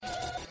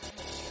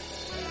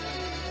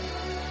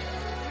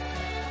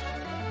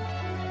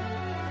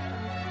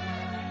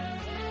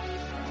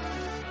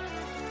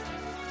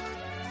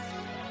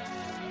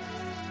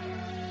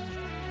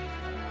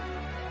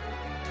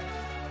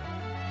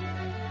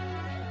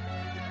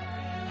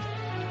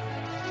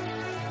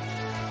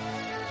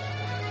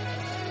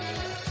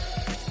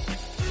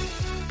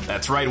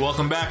That's right,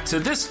 welcome back to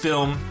This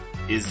Film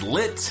is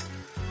Lit.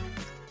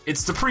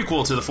 It's the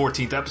prequel to the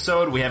 14th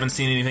episode. We haven't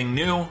seen anything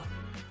new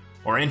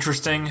or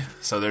interesting,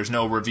 so there's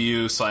no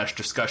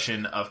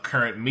review/discussion of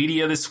current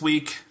media this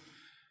week.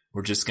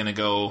 We're just going to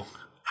go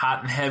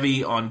hot and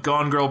heavy on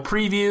Gone Girl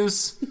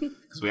previews,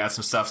 because we got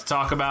some stuff to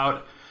talk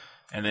about.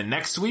 And then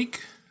next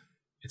week,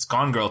 it's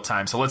Gone Girl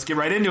time. So let's get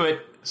right into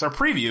it. It's our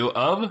preview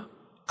of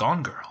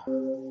Gone Girl.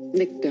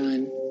 Nick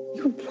Dunn,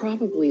 you're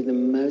probably the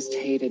most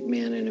hated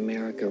man in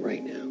America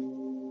right now.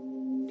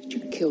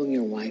 Did you kill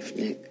your wife,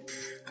 Nick?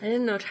 I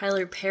didn't know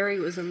Tyler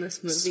Perry was in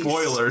this movie.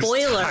 Spoilers.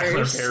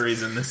 Tyler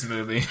Perry's in this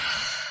movie.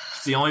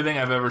 It's the only thing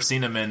I've ever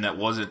seen him in that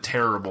wasn't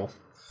terrible.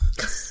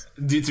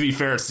 To be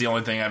fair, it's the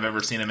only thing I've ever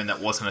seen him in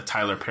that wasn't a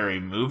Tyler Perry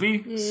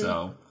movie.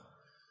 So,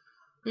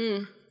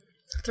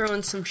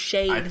 throwing some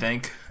shade. I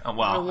think.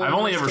 Well, I've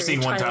only ever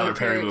seen one Tyler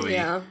Perry movie,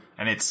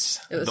 and it's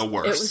the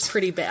worst. It was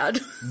pretty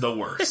bad. The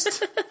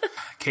worst.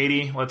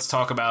 Katie, let's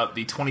talk about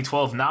the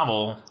 2012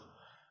 novel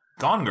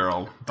Gone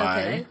Girl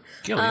by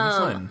Gillian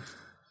Flynn.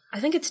 I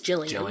think it's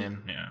Jillian. Jillian,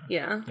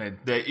 yeah.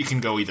 Yeah. You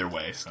can go either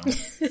way. So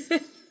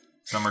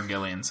some are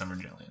Gillian, some are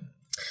Jillian.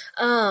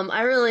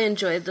 I really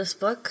enjoyed this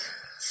book,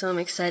 so I'm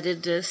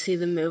excited to see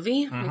the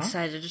movie. I'm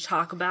excited to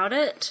talk about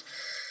it.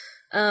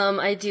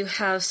 I do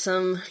have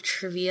some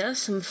trivia,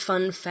 some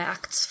fun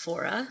facts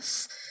for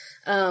us.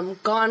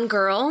 Gone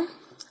Girl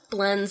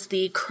blends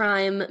the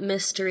crime,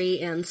 mystery,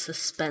 and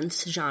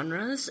suspense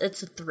genres.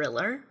 It's a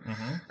thriller.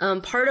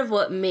 Part of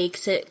what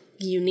makes it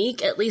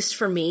unique, at least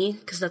for me,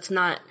 because it's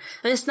not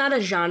a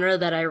genre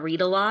that I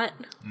read a lot,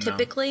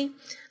 typically.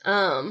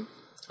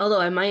 Although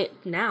I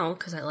might now,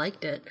 because I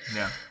liked it.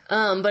 Yeah.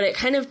 But it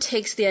kind of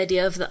takes the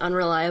idea of the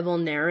unreliable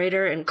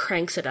narrator and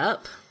cranks it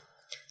up.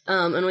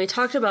 And we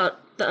talked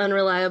about the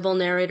unreliable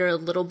narrator a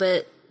little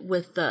bit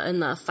in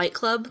the Fight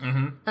Club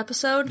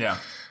episode. Yeah.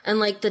 And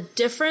like the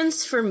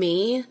difference for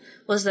me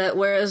was that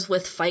whereas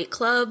with Fight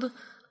Club,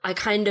 I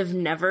kind of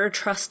never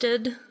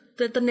trusted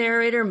that the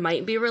narrator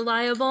might be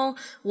reliable.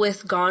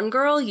 With Gone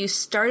Girl, you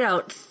start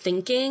out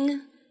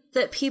thinking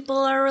that people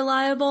are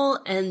reliable,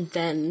 and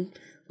then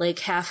like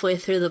halfway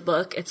through the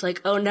book, it's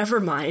like, oh, never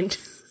mind.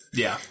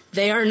 Yeah.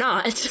 They are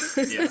not.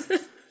 Yeah.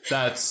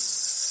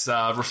 That's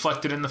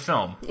reflected in the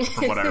film,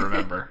 from what I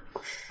remember.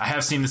 I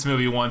have seen this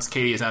movie once.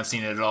 Katie has not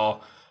seen it at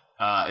all.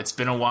 It's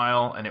been a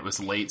while, and it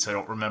was late, so I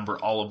don't remember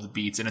all of the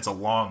beats, and it's a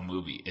long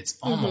movie. It's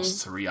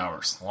almost 3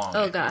 hours long.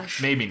 Oh,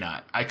 gosh. Maybe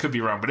not. I could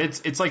be wrong, but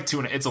it's like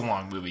it's a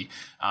long movie,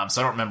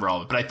 so I don't remember all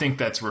of it. But I think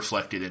that's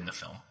reflected in the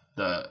film,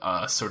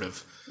 the sort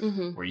of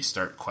where you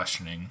start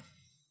questioning.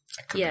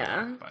 I could be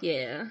wrong, but.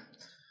 Yeah.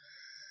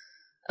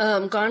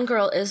 Gone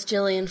Girl is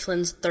Gillian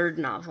Flynn's third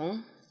novel.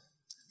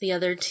 The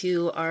other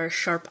two are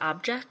Sharp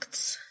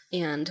Objects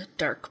and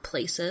Dark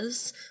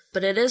Places,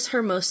 but it is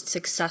her most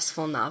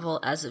successful novel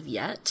as of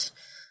yet.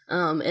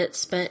 It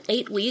spent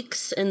 8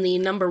 weeks in the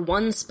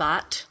 #1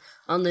 spot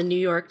on the New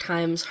York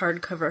Times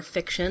hardcover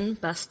fiction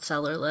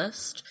bestseller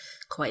list.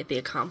 Quite the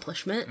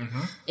accomplishment.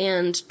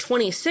 And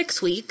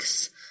 26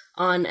 weeks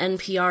on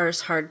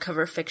NPR's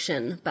hardcover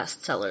fiction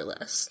bestseller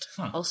list.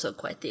 Also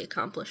quite the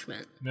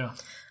accomplishment. Yeah.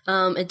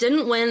 It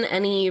didn't win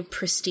any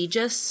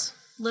prestigious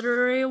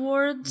literary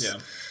awards. Yeah.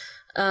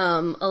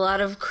 A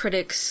lot of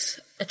critics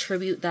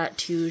attribute that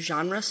to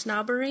genre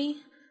snobbery,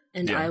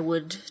 and I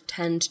would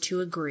tend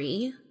to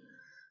agree.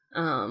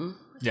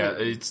 Yeah,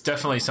 it's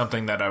definitely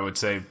something that I would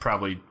say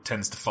probably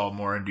tends to fall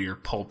more into your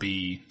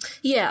pulpy,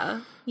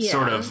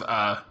 sort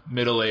of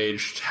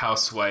middle-aged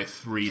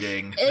housewife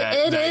reading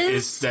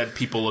that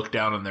people look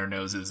down on their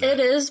noses at. It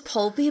is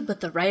pulpy,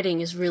 but the writing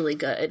is really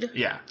good.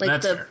 Yeah,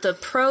 like the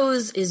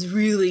prose is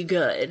really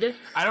good.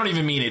 I don't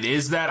even mean it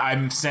is that.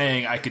 I'm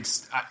saying I could.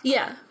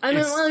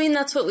 I mean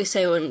that's what we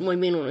say when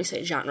we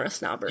say genre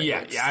snobbery.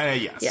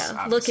 Yes.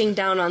 Looking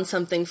down on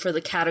something for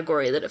the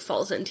category that it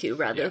falls into,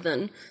 rather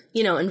than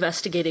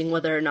investigating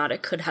whether or not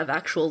it could have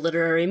actual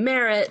literary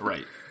merit.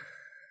 Right.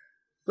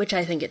 Which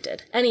I think it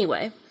did.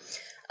 Anyway,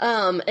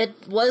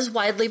 it was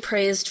widely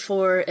praised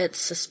for its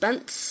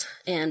suspense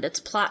and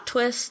its plot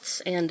twists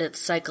and its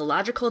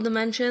psychological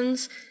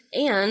dimensions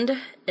and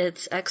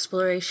its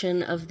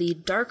exploration of the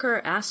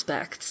darker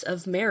aspects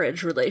of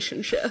marriage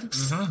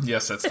relationships.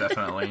 Yes, that's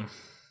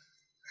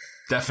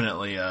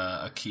definitely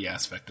a key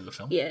aspect of the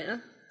film. Yeah.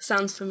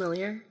 Sounds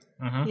familiar.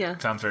 Yeah.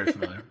 Sounds very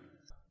familiar.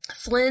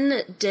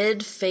 Flynn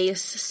did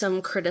face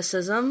some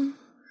criticism,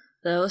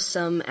 though,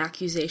 some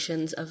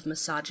accusations of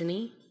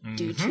misogyny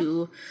due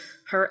to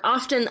her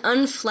often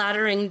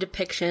unflattering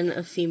depiction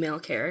of female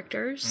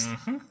characters.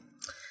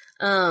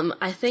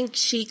 I think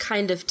she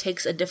kind of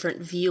takes a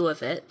different view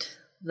of it,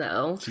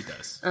 though. She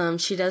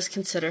does. She does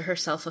consider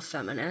herself a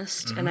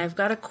feminist, and I've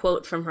got a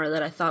quote from her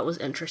that I thought was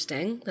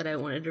interesting that I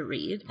wanted to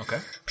read. Okay.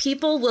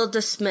 People will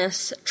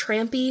dismiss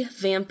trampy,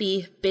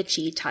 vampy,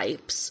 bitchy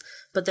types,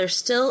 but there's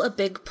still a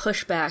big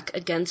pushback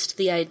against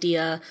the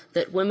idea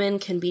that women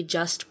can be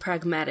just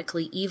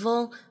pragmatically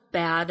evil,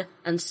 bad,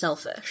 and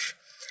selfish.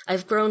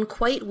 I've grown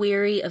quite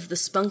weary of the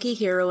spunky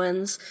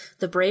heroines,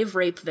 the brave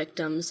rape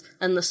victims,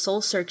 and the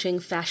soul-searching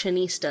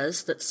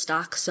fashionistas that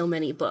stock so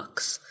many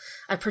books.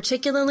 I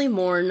particularly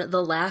mourn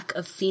the lack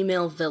of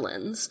female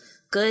villains.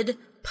 Good,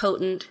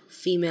 potent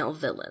female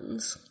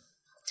villains.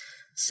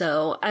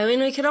 So, I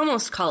mean, we could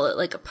almost call it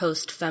like a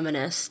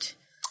post-feminist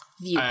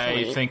viewpoint.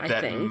 I think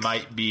that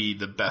might be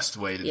the best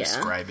way to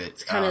describe it.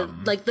 It's kind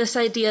of like this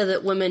idea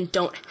that women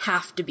don't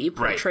have to be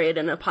portrayed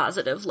in a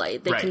positive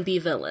light. They can be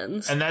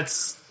villains. And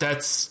that's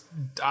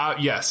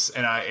yes,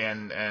 and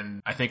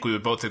I think we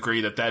would both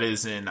agree that that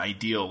is an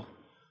ideal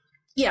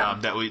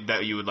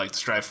that you would like to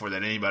strive for,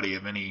 that anybody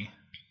of any,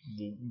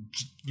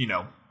 you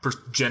know,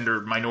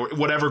 gender, minority,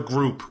 whatever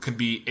group, could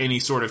be any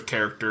sort of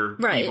character,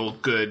 evil,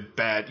 good,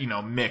 bad, you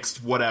know,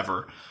 mixed,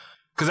 whatever.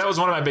 Because that was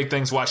one of my big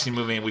things watching the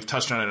movie, and we've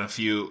touched on it a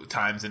few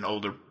times in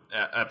older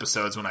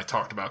episodes when I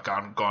talked about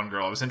Gone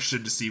Girl. I was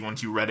interested to see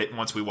once you read it and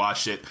once we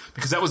watched it,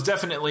 because that was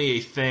definitely a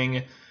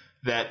thing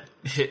that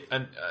hit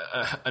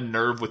a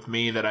nerve with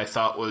me that I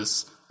thought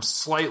was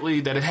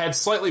that it had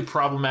slightly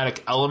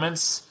problematic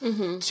elements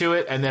to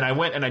it. And then I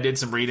went and I did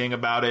some reading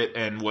about it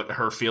and what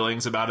her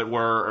feelings about it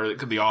were, or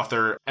the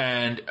author.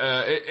 And,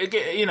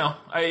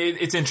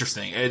 it's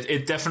interesting.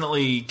 It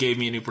definitely gave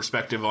me a new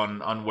perspective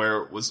on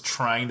where it was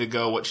trying to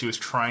go, what she was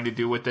trying to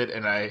do with it.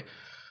 And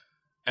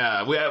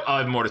I'll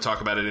have more to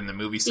talk about it in the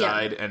movie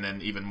side, and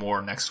then even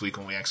more next week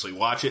when we actually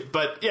watch it.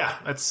 But yeah,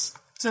 it's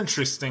an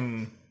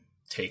interesting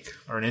take,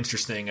 or an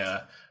interesting,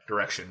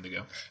 direction to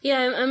go.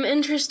 Yeah, I'm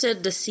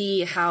interested to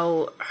see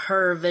how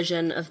her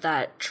vision of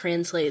that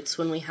translates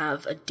when we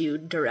have a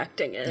dude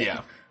directing it.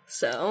 Yeah.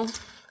 So.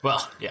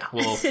 Well, yeah,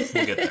 we'll get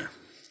there.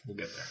 We'll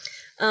get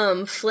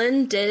there.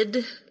 Flynn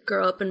did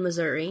grow up in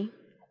Missouri.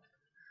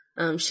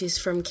 She's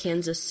from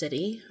Kansas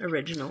City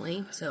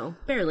originally, so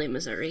barely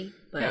Missouri,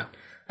 but. Yeah.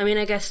 I mean,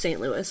 I guess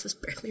St. Louis is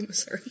barely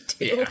Missouri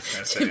too. Yeah,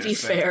 to be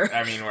fair.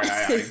 I mean, where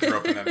I grew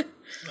up in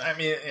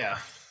yeah.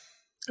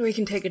 We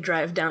can take a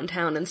drive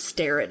downtown and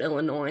stare at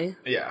Illinois.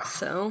 Yeah.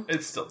 So.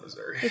 It's still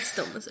Missouri. It's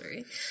still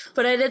Missouri.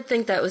 But I did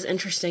think that was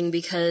interesting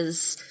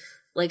because,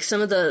 like,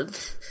 some of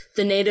the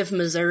native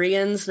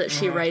Missourians that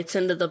she writes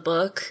into the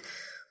book,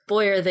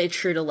 boy, are they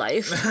true to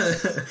life.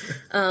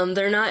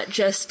 They're not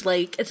just,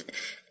 like,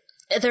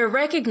 they're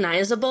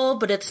recognizable,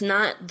 but it's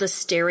not the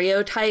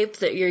stereotype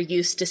that you're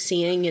used to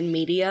seeing in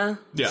media.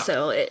 Yeah.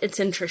 So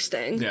it's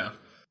interesting. Yeah.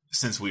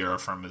 Since we are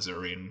from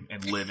Missouri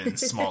and live in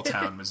small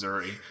town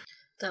Missouri.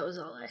 That was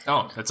all I had.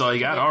 Oh, that's all you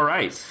got? All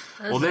right.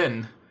 Well,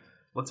 then,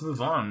 let's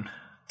move on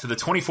to the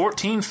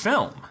 2014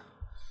 film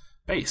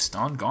based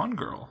on Gone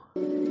Girl.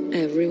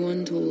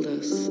 Everyone told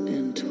us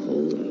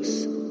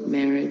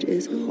marriage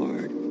is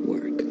hard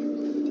work.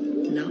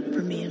 Not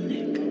for me and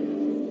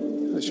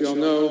Nick. As you all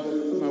know,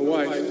 my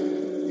wife,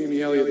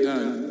 Amy Elliott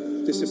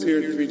Dunn,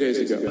 disappeared 3 days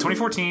ago.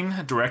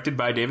 2014, directed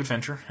by David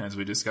Fincher, as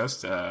we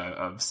discussed,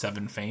 of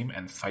Seven fame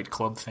and Fight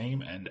Club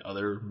fame and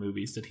other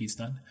movies that he's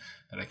done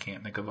that I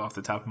can't think of off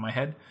the top of my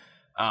head.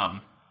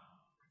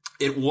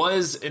 It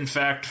was, in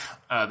fact,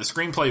 the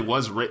screenplay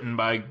was written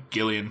by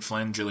Gillian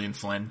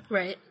Flynn.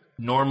 Right.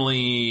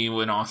 Normally,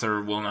 an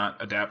author will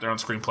not adapt their own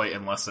screenplay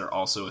unless they're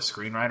also a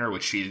screenwriter,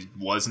 which she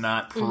was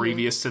not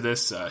previous to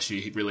this.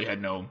 She really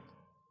had no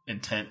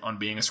intent on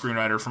being a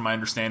screenwriter, from my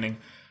understanding.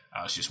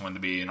 She just wanted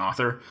to be an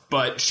author.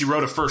 But she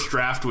wrote a first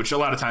draft, which a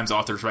lot of times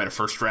authors write a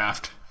first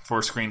draft for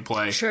a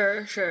screenplay.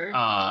 Sure.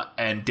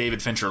 And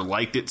David Fincher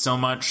liked it so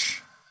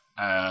much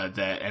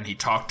and he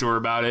talked to her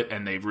about it,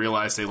 and they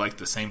realized they liked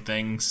the same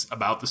things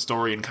about the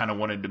story and kind of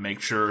wanted to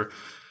make sure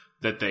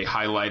that they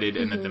highlighted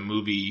and that the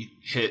movie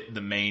hit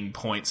the main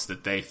points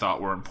that they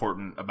thought were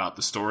important about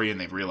the story, and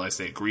they realized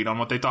they agreed on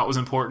what they thought was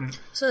important.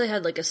 So they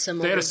had like a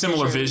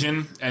similar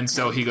vision, and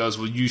so he goes,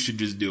 well, you should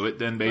just do it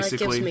then,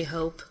 basically. Well, that gives me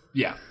hope.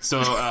 Yeah.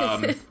 So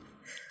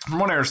from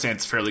what I understand,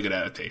 it's a fairly good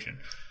adaptation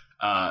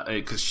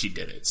because she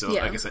did it. So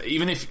like I said,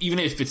 even if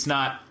it's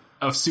not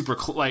a super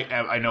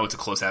I know it's a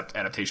close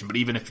adaptation, but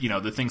even if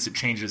the things it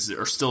changes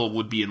are still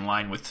would be in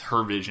line with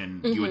her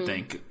vision, you would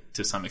think,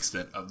 to some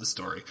extent, of the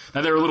story.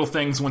 Now there are little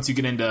things once you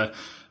get into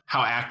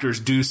how actors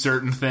do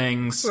certain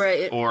things,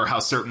 right, or how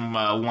certain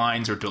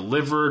lines are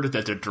delivered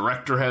that the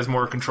director has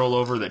more control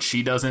over that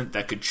she doesn't.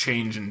 That could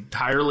change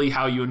entirely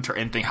how you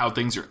how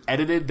things are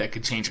edited. That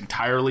could change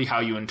entirely how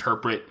you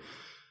interpret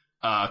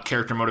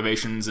character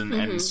motivations and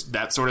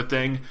that sort of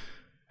thing.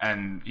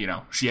 And,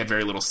 she had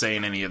very little say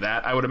in any of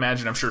that, I would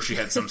imagine. I'm sure she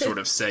had some sort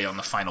of say on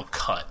the final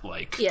cut.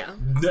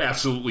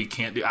 Absolutely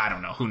can't do. I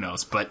don't know. Who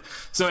knows? But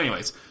so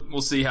anyways,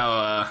 we'll see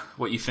how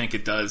what you think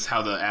it does,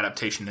 how the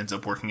adaptation ends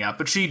up working out.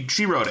 But she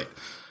wrote it.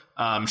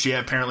 She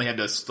apparently had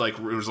to, it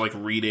was like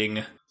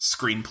reading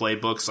screenplay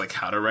books, like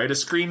how to write a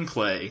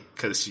screenplay,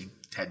 because she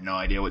had no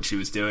idea what she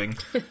was doing.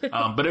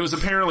 But it was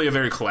apparently a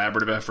very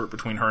collaborative effort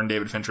between her and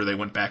David Fincher. They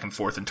went back and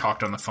forth and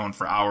talked on the phone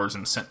for hours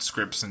and sent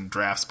scripts and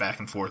drafts back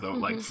and forth,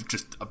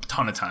 just a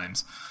ton of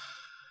times.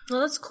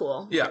 Well, that's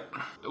cool. Yeah.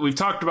 We've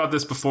talked about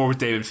this before with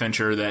David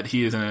Fincher, that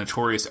he is a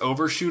notorious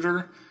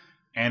overshooter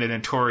and a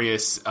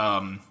notorious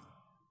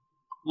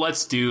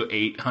let's do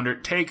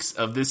 800 takes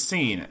of this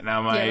scene.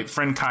 Now, my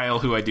friend Kyle,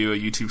 who I do a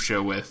YouTube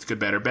show with, Good,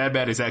 Bad, or Bad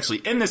Bad, is actually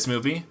in this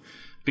movie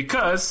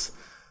because,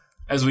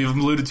 as we've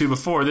alluded to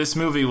before, this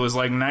movie was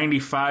like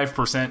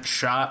 95%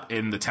 shot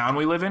in the town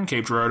we live in,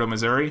 Cape Girardeau,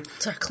 Missouri.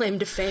 It's our claim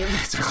to fame.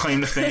 It's our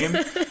claim to fame.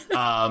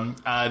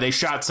 They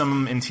shot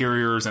some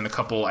interiors and a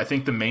couple. I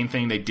think the main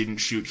thing they didn't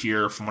shoot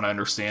here, from what I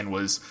understand,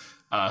 was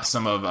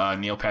some of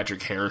Neil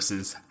Patrick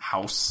Harris's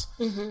house.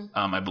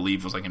 I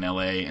believe was like in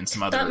L.A. and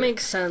some other. That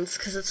makes sense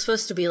because it's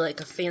supposed to be like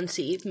a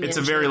fancy mansion. It's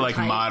a very like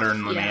type.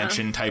 modern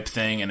mansion type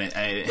thing, and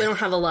we don't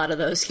have a lot of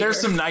those here.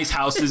 There's some nice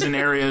houses in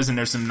areas, and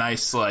there's some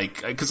nice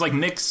like because like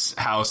Nick's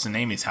house and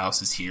Amy's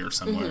house is here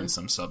somewhere in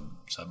some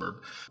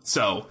suburb.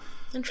 So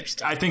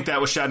interesting. I think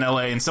that was shot in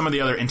L.A. and some of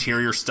the other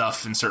interior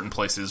stuff in certain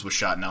places was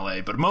shot in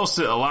L.A. But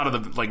a lot of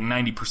the like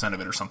 90%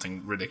 of it or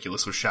something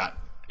ridiculous was shot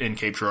in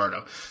Cape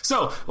Girardeau.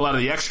 So a lot of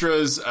the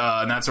extras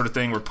and that sort of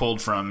thing were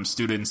pulled from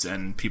students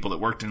and people that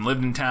worked and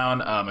lived in town.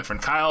 My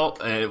friend Kyle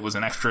was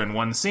an extra in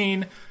one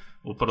scene.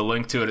 We'll put a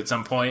link to it at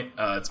some point.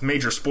 It's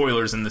major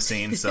spoilers in the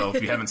scene, so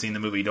if you haven't seen the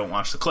movie, don't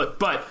watch the clip.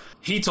 But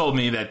he told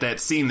me that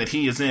scene that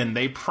he is in,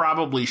 they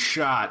probably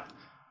shot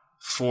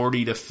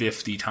 40 to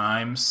 50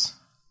 times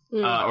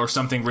or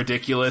something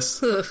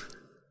ridiculous.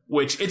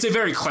 Which, it's a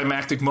very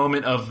climactic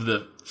moment of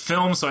the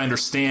film, so I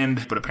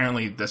understand, but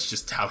apparently that's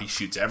just how he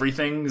shoots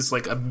everything, is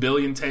like a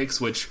billion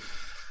takes, which,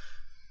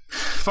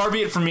 far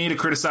be it from me to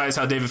criticize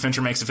how David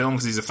Fincher makes a film,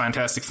 because he's a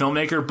fantastic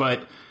filmmaker,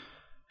 but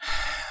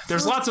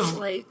there's lots of...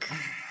 like,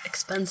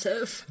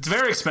 expensive. It's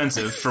very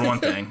expensive, for one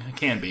thing. It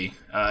can be.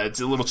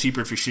 It's a little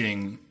cheaper if you're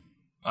shooting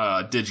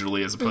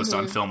digitally as opposed to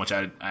on film, which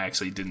I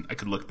actually didn't... I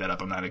could look that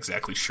up. I'm not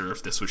exactly sure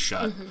if this was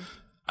shot...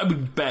 I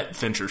would bet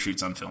Fincher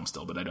shoots on film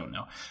still, but I don't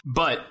know.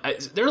 But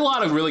there are a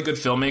lot of really good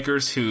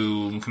filmmakers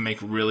who can make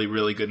really,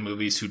 really good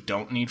movies who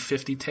don't need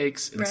 50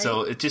 takes. And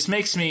so it just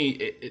makes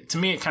me, to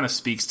me, it kind of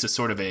speaks to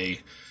sort of I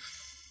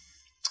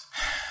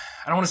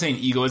don't want to say an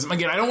egoism.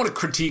 Again, I don't want to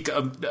critique, I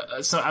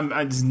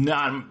do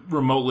not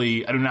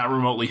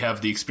remotely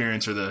have the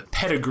experience or the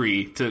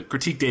pedigree to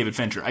critique David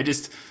Fincher.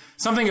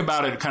 Something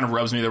about it kind of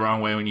rubs me the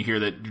wrong way when you hear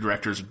that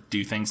directors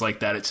do things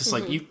like that. It's just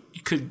like, you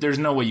could, there's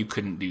no way you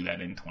couldn't do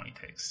that in 20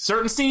 takes.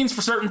 Certain scenes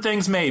for certain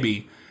things,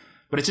 maybe,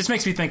 but it just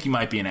makes me think you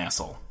might be an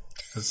asshole.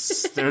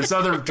 There's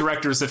other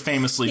directors that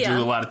famously do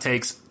a lot of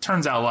takes.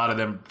 Turns out a lot of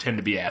them tend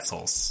to be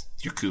assholes.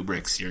 Your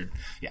Kubricks,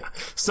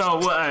 So,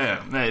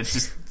 it's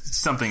just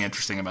something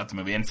interesting about the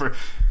movie. And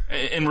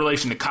in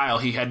relation to Kyle,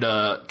 he had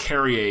to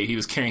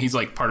he's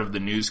like part of the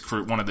news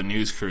crew, one of the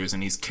news crews,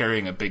 and he's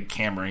carrying a big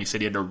camera. He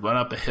said he had to run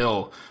up a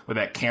hill with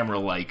that camera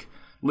like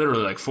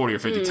literally like 40 or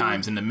 50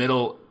 times in the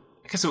middle.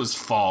 I guess it was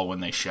fall when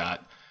they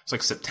shot. It's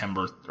like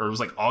September, or it was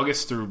like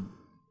August through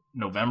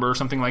November or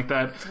something like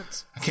that.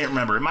 I can't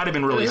remember. It might have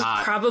been really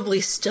hot.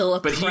 Probably still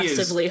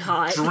oppressively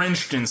hot.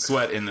 Drenched in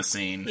sweat in the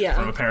scene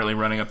from apparently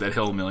running up that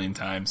hill a million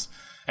times.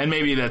 And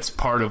maybe that's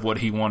part of what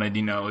he wanted,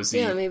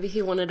 maybe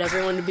he wanted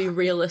everyone to be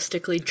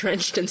realistically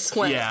drenched in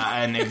sweat.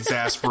 Yeah, and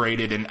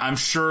exasperated, and I'm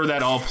sure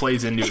that all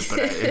plays into it, but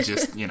it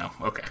just,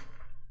 okay.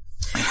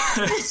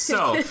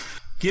 So,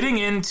 getting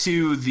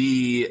into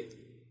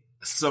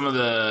some of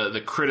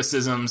the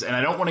criticisms, and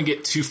I don't want to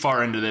get too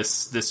far into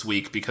this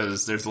week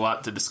because there's a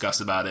lot to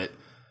discuss about it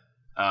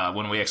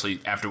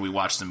after we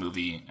watch the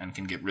movie and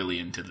can get really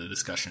into the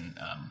discussion,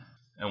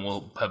 and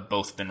we'll have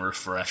both been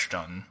refreshed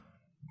on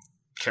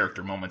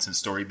character moments and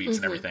story beats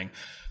and everything.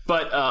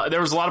 But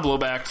there was a lot of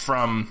blowback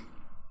from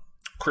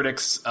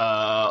critics.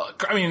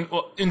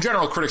 In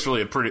general, critics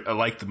really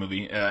like the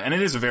movie, and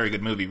it is a very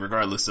good movie,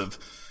 regardless of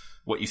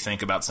what you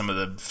think about some of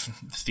the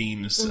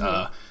themes. It's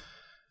a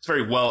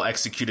very well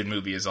executed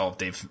movie, as all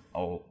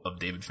of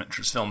David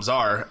Fincher's films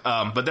are.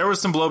 But there was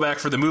some blowback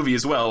for the movie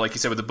as well, like you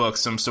said with the book,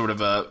 some sort of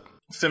a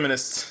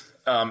feminist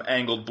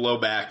angled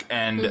blowback,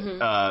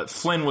 and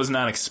Flynn was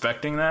not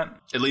expecting that,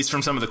 at least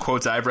from some of the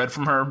quotes I've read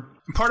from her.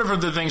 Part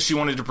of the things she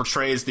wanted to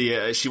portray is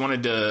she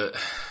wanted to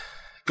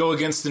go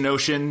against the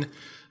notion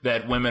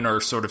that women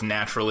are sort of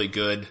naturally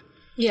good.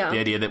 Yeah. The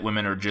idea that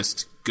women are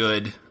just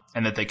good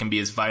and that they can be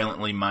as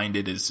violently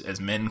minded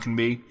as men can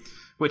be,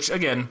 which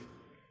again,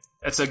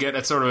 that's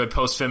sort of a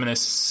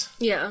post-feminist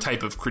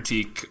type of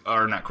critique,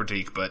 or not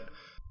critique, but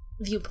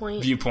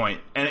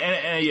viewpoint. And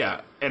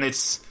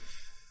it's,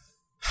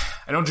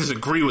 I don't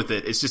disagree with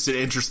it. It's just an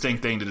interesting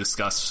thing to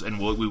discuss, and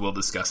we will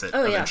discuss it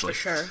eventually. Yeah, for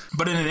sure.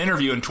 But in an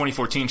interview in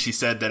 2014, she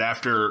said that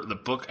after the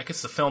book, I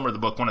guess the film or the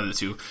book, one of the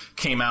two,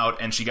 came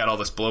out and she got all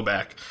this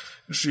blowback,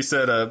 she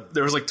said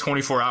there was like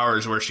 24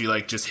 hours where she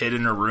like just hid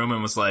in her room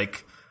and was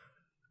like,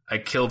 I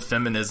killed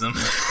feminism.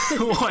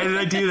 Why did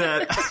I do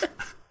that?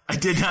 I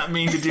did not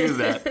mean to do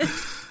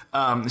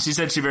that. She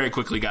said she very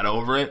quickly got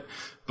over it.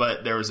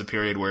 But there was a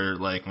period where,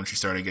 like, when she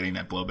started getting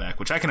that blowback,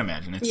 which I can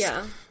imagine, it's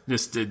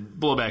just the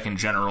blowback in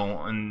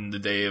general in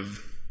the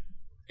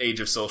age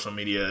of social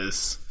media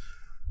is,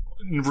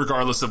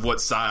 regardless of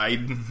what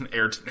side,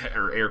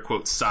 air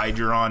quotes, side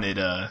you're on,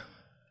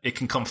 it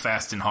can come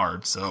fast and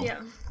hard. So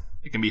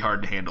It can be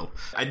hard to handle.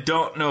 I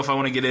don't know if I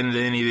want to get into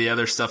any of the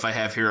other stuff I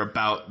have here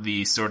about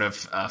the sort of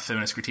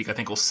feminist critique. I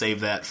think we'll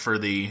save that for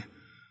the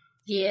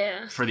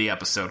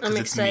episode, because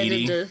it's meaty.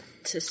 I'm excited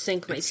to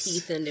sink my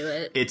teeth into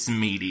it. It's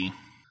meaty.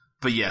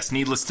 But yes,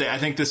 needless to say, I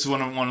think this is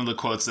one of the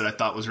quotes that I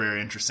thought was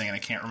very interesting, and I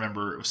can't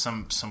remember.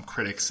 Some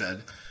critic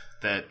said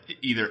that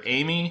either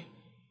Amy,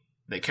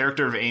 the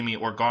character of Amy,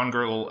 or Gone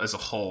Girl as a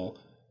whole,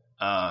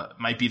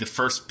 might be the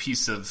first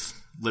piece of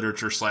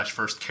literature /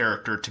 first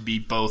character to be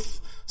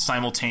both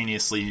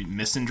simultaneously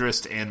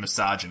misandrist and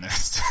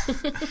misogynist.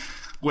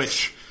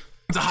 Which,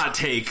 it's a hot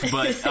take,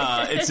 but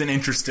it's an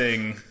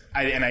interesting...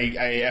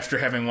 I after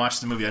having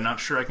watched the movie, I'm not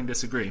sure I can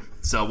disagree.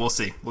 So we'll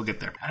see. We'll get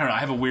there. I don't know. I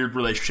have a weird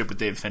relationship with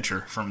David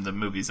Fincher from the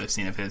movies I've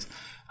seen of his.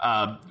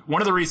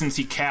 One of the reasons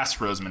he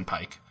cast Rosamund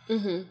Pike.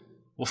 Mm-hmm.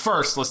 Well,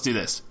 first, let's do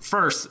this.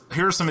 First,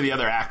 here are some of the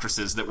other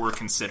actresses that were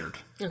considered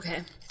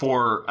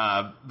for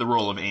the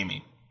role of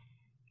Amy.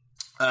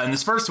 In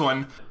this first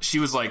one, she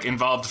was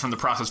involved from the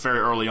process very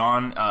early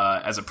on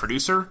as a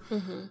producer.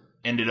 Mm-hmm.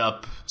 Ended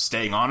up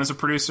staying on as a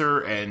producer,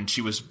 and she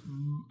was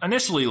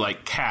initially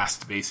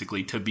cast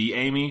basically to be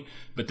Amy,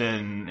 but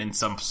then in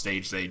some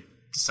stage they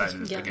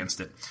decided against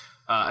it.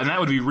 And that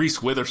would be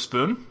Reese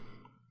Witherspoon.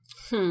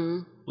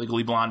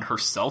 Legally Blonde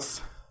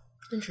herself.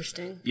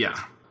 Interesting. Yeah.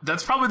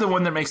 That's probably the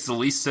one that makes the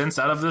least sense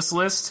out of this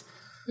list.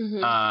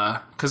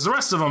 Because the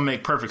rest of them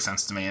make perfect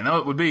sense to me. And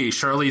that would be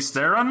Charlize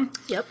Theron.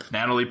 Yep.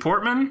 Natalie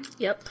Portman.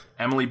 Yep.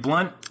 Emily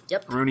Blunt.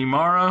 Yep. Rooney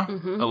Mara.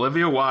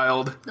 Olivia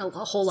Wilde. A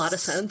whole lot of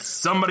sense.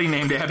 Somebody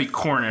named Abby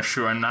Cornish,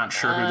 who I'm not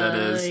sure who that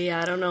is. Yeah,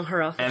 I don't know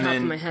her off the top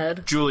of my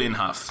head. Julian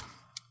Hough.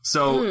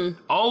 So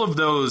all of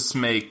those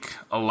make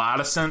a lot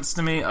of sense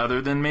to me,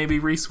 other than maybe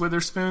Reese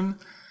Witherspoon.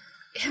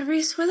 Yeah,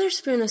 Reese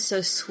Witherspoon is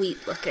so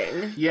sweet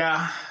looking.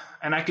 Yeah,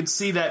 and I could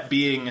see that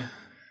being...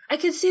 I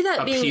could see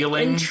that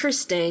appealing. Being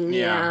interesting,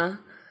 yeah.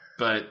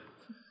 But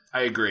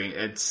I agree.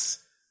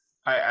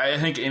 I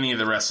think any of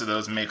the rest of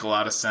those make a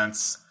lot of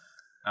sense.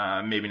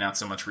 Maybe not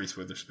so much Reese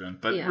Witherspoon.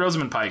 But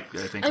Rosamund Pike,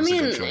 I think, is a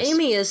good choice.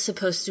 Amy is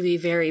supposed to be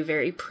very,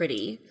 very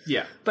pretty.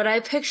 Yeah. But I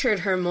pictured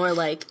her more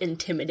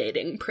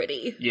intimidating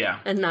pretty. Yeah.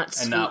 And not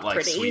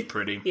pretty. Sweet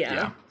pretty.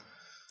 Yeah.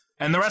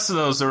 And the rest of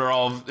those are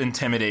all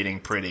intimidating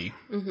pretty,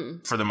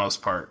 for the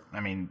most part. I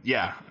mean,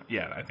 yeah,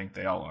 I think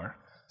they all are.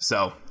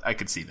 So I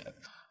could see that.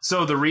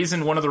 So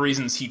one of the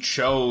reasons he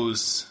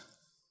chose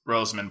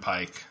Rosamund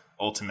Pike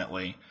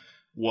ultimately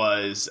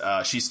was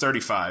she's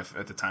 35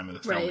 at the time of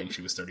the filming. Right.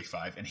 She was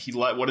 35, and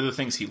one of the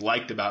things he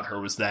liked about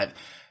her was that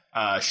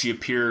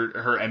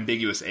her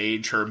ambiguous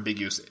age, her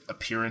ambiguous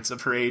appearance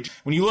of her age.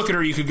 When you look at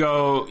her, you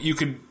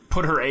could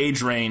put her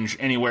age range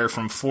anywhere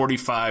from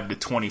 45 to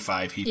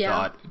 25. He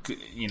thought,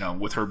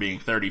 with her being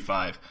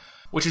 35,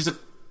 which is a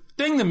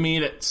thing to me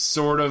that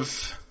sort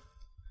of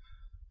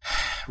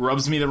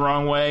rubs me the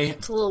wrong way.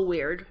 It's a little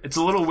weird.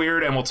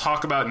 And we'll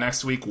talk about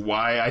next week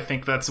why I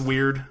think that's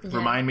weird. Yeah.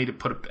 Remind me to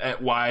put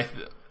why.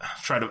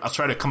 I'll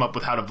try to come up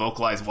with how to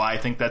vocalize why I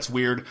think that's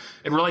weird.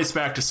 It relates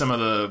back to some of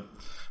the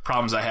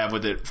problems I have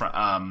with it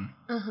from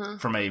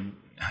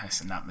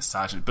not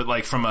misogynist,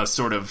 but from a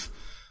sort of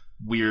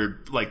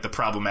weird, the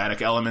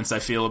problematic elements I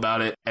feel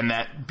about it, and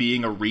that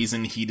being a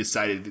reason he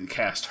decided to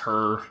cast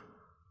her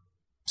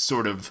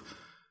sort of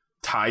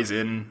ties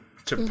in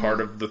to part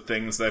of the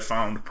things that I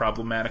found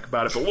problematic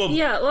about it. But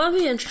I'll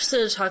be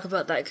interested to talk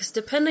about that, because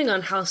depending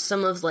on how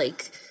some of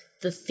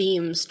the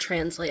themes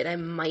translate, I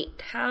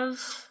might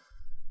have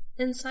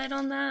insight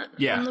on that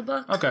from the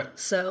book. Okay.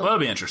 So that'll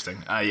be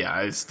interesting. I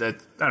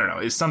don't know.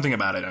 It's something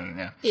about it.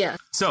 Yeah.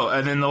 So,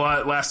 and then the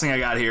last thing I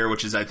got here,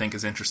 which I think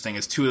is interesting,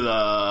 is two of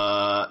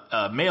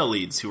the male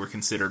leads who were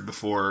considered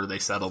before they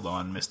settled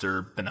on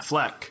Mr. Ben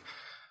Affleck.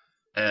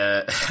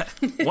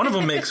 One of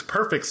them makes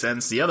perfect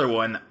sense. The other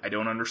one, I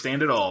don't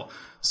understand at all.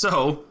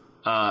 So,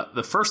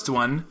 the first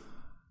one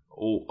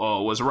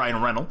was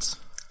Ryan Reynolds.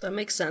 That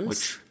makes sense.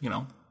 Which,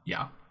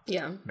 yeah.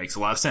 Yeah. Makes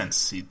a lot of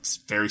sense. He's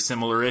very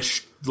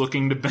similar-ish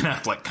looking to Ben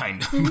Affleck,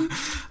 kind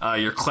of.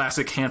 Your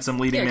classic handsome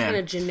leading man. Kind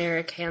of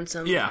generic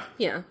handsome. Yeah.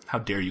 Yeah. How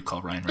dare you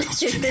call Ryan Reynolds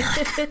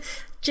generic?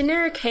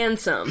 Generic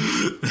handsome.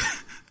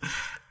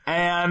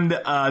 And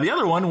the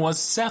other one was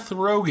Seth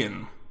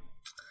Rogen.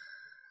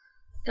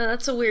 Yeah,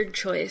 that's a weird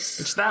choice.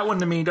 Which that one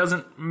to me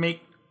doesn't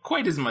make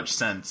quite as much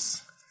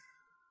sense.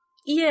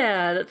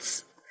 Yeah,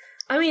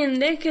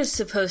 Nick is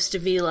supposed to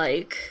be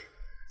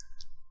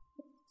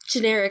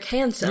generic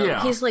handsome.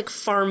 Yeah. He's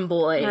farm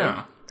boy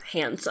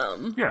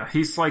handsome. Yeah,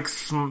 he's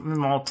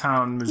small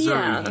town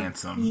Missouri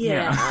handsome.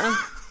 Yeah.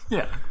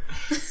 Yeah.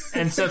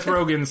 And Seth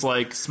Rogen's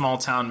small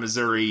town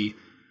Missouri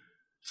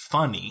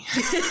funny.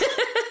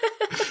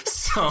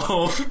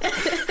 So,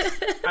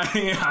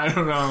 I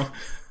don't know.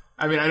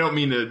 I don't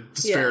mean to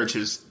disparage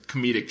his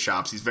comedic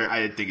chops.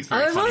 I think he's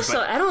very funny.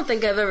 I don't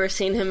think I've ever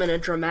seen him in a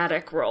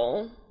dramatic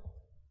role.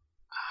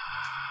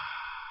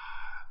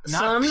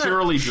 Not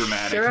purely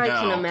dramatic. Sure, I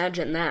can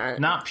imagine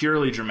that. Not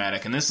purely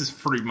dramatic, and this is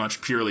pretty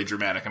much purely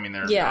dramatic.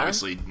 There are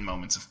obviously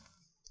moments of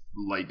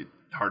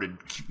light-hearted,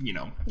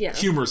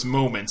 humorous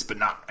moments, but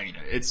not.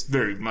 It's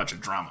very much a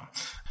drama.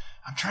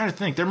 I'm trying to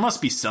think. There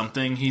must be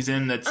something he's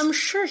in that's... I'm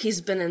sure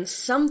he's been in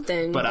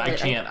something. But I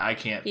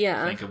can't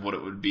think of what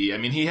it would be. I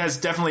mean, he has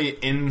definitely,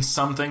 in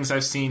some things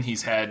I've seen,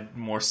 he's had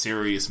more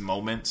serious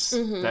moments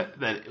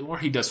that where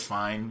he does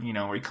fine, you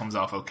know, where he comes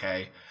off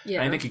okay.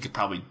 Yeah. I think he could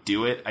probably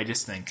do it. I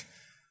just think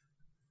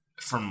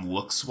from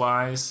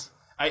looks-wise...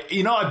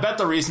 I bet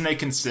the reason they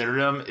considered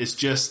him is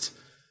just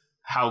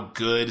how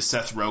good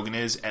Seth Rogen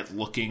is at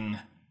looking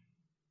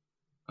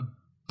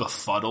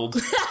befuddled.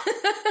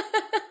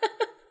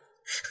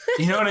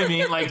 You know what I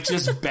mean? Like,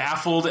 just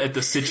baffled at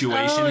the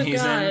situation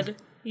he's in.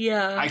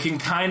 Yeah. I can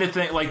kind of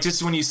think, like,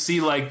 just when you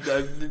see, like,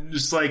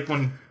 just like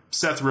when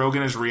Seth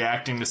Rogen is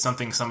reacting to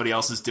something somebody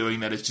else is doing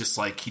that is just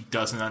like he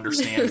doesn't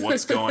understand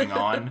what's going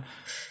on.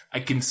 I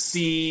can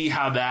see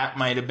how that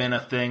might have been a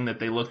thing that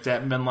they looked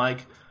at and been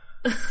like,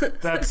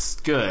 that's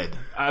good.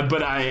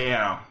 But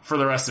for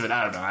the rest of it,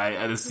 I don't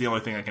know. This is the only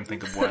thing I can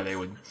think of why they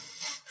would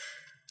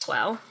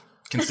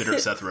consider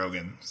Seth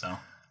Rogen. So,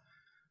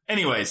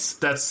 anyways,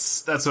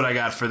 that's what I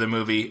got for the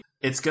movie.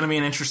 It's going to be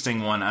an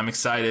interesting one. I'm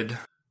excited.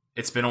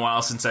 It's been a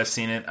while since I've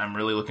seen it. I'm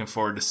really looking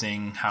forward to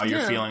seeing how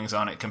your feelings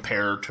on it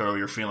compare to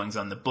your feelings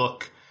on the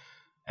book.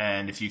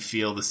 And if you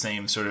feel the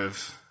same sort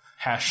of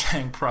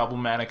 #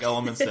 problematic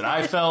elements that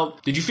I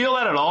felt. Did you feel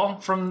that at all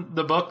from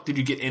the book? Did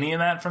you get any of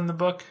that from the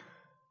book?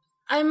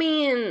 I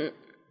mean...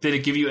 Did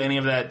it give you any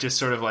of that just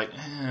sort of like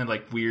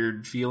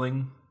weird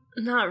feeling?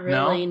 Not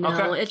really, no.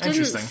 Okay. It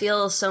didn't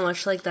feel so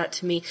much like that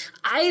to me.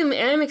 I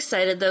am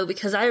excited, though,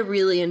 because I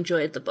really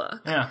enjoyed the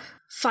book. Yeah.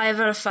 5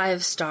 out of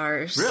 5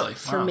 stars. Really?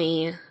 For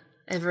me.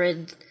 I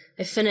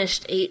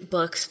finished 8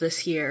 books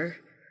this year.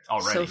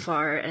 Already. So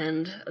far,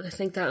 and I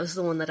think that was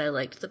the one that I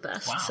liked the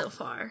best so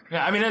far.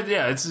 Yeah, I mean,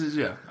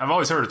 I've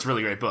always heard it's a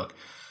really great book.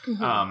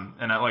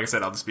 Mm-hmm. And like I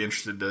said, I'll just be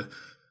interested to...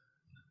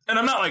 And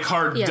I'm not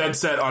like dead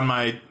set on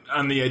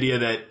the idea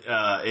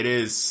that it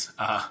is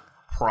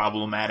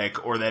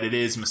problematic or that it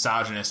is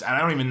misogynist. And I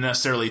don't even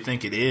necessarily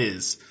think it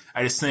is.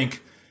 I just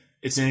think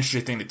it's an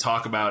interesting thing to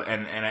talk about,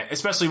 and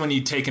especially when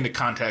you take into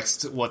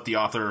context what the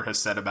author has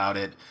said about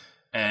it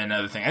and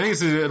other thing. I think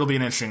it'll be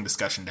an interesting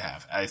discussion to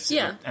have.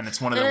 And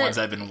it's one of the ones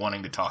I've been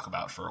wanting to talk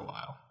about for a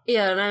while.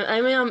 Yeah, and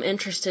I'm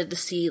interested to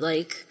see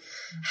like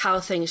how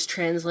things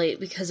translate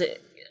because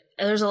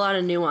there's a lot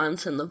of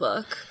nuance in the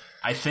book.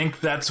 I think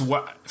that's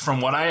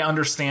from what I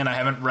understand, I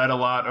haven't read a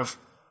lot of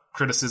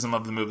criticism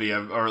of the movie,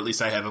 or at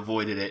least I have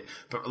avoided it.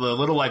 But the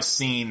little I've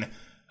seen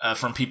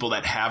from people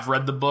that have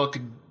read the book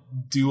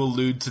do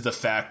allude to the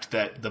fact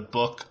that the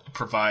book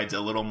provides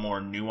a little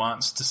more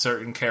nuance to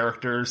certain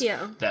characters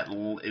that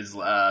is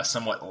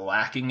somewhat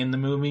lacking in the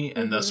movie,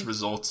 and thus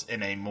results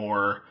in a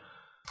more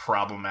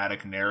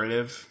problematic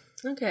narrative.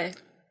 Okay.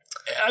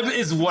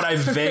 Is what I've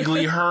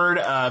vaguely heard,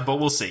 but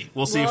we'll see.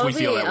 We'll see if we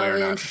feel that way or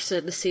not. I'll be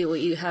interested to see what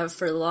you have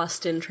for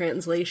Lost in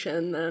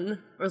Translation then,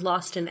 or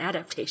Lost in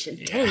Adaptation.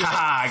 Yeah,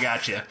 I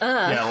gotcha.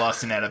 Yeah,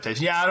 Lost in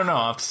Adaptation. Yeah, I don't know.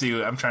 I'll have to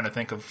see. I'm trying to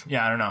think of...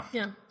 Yeah, I don't know.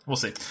 Yeah. We'll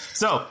see.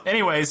 So,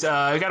 anyways,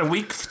 I got a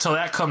week till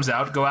that comes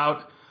out. Go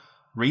out,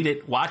 read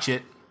it, watch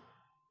it.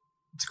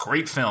 It's a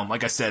great film.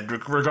 Like I said,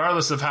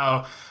 regardless of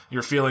how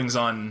your feelings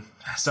on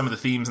some of the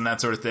themes and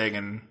that sort of thing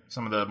and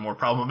some of the more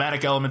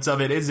problematic elements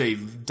of it, is a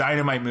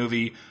dynamite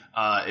movie.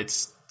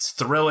 It's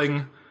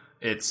thrilling.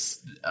 It's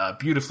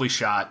beautifully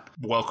shot,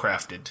 well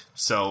crafted.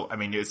 So, I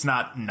mean, it's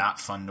not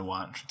fun to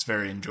watch. It's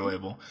very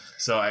enjoyable.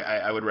 So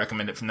I would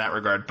recommend it from that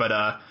regard.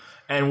 But,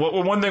 and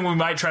one thing we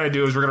might try to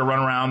do is we're going to run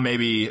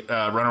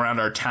around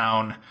our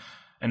town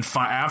and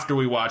after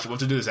we watch it. We'll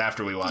have to do this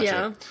after we watch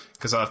it.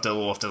 Because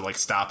we'll have to like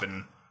stop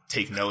and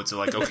take notes of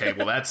like, okay,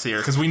 well that's here.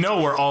 Because we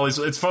know we're always,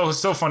 it's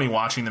so funny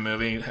watching the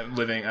movie,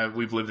 I've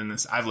lived in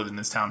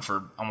this town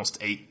for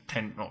almost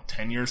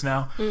 10 years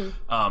now,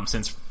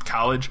 since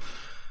college.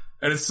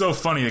 And it's so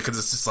funny because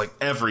it's just like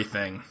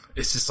everything.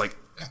 It's just like,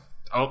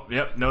 oh,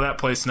 yep, know that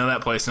place, know that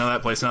place, know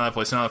that place, know that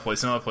place, know that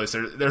place, know that place.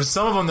 There's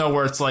some of them though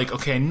where it's like,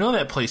 okay, I know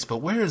that place, but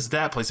where is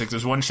that place? Like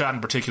there's one shot in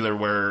particular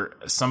where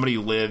somebody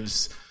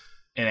lives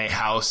in a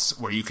house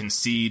where you can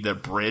see the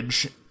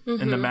bridge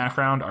in the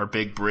background, our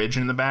big bridge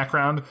in the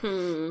background.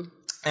 And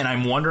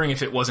I'm wondering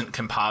if it wasn't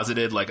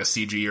composited like a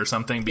CG or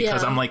something,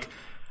 because I'm like,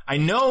 I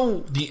know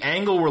the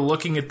angle we're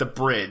looking at the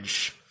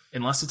bridge,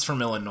 unless it's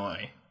from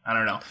Illinois. I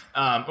don't know.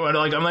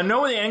 I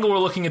know the angle we're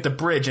looking at the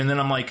bridge, and then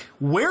I'm like,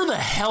 where the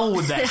hell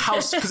would that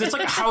house, because it's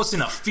like a house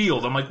in a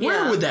field. I'm like,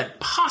 where would that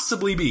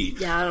possibly be?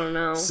 Yeah, I don't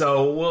know.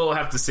 So we'll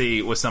have to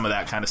see with some of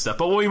that kind of stuff.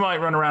 But we might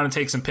run around and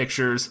take some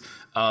pictures.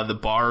 The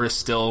bar is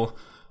still...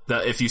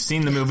 if you've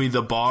seen the movie,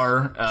 the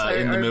bar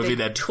in the movie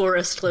that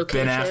tourist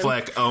location Ben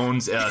Affleck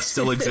owns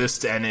still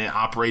exists, and it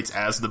operates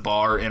as the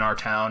bar in our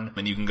town.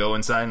 And you can go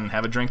inside and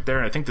have a drink there.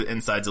 And I think the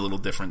inside's a little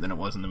different than it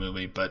was in the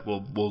movie, but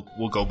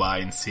we'll go by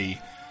and see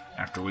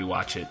after we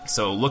watch it.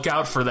 So look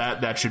out for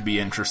that. That should be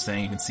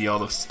interesting. You can see all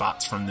the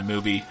spots from the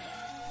movie,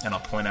 and I'll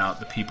point out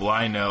the people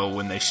I know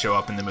when they show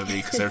up in the movie,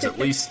 because there's at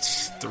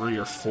least 3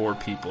 or 4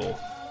 people.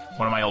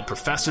 One of my old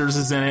professors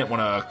is in it.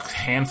 A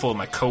handful of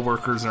my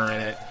coworkers are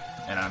in it.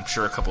 And I'm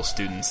sure a couple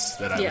students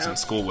that I was in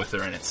school with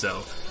are in it.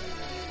 So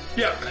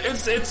Yeah,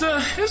 it's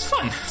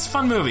fun. It's a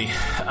fun movie.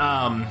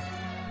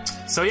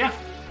 So yeah,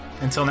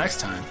 until next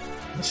time,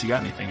 unless you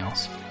got anything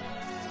else,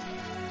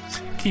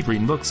 keep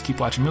reading books, keep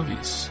watching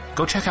movies.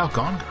 Go check out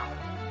Gone Girl,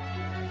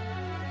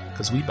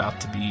 because we about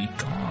to be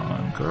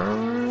gone, girl.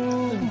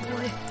 Oh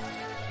boy.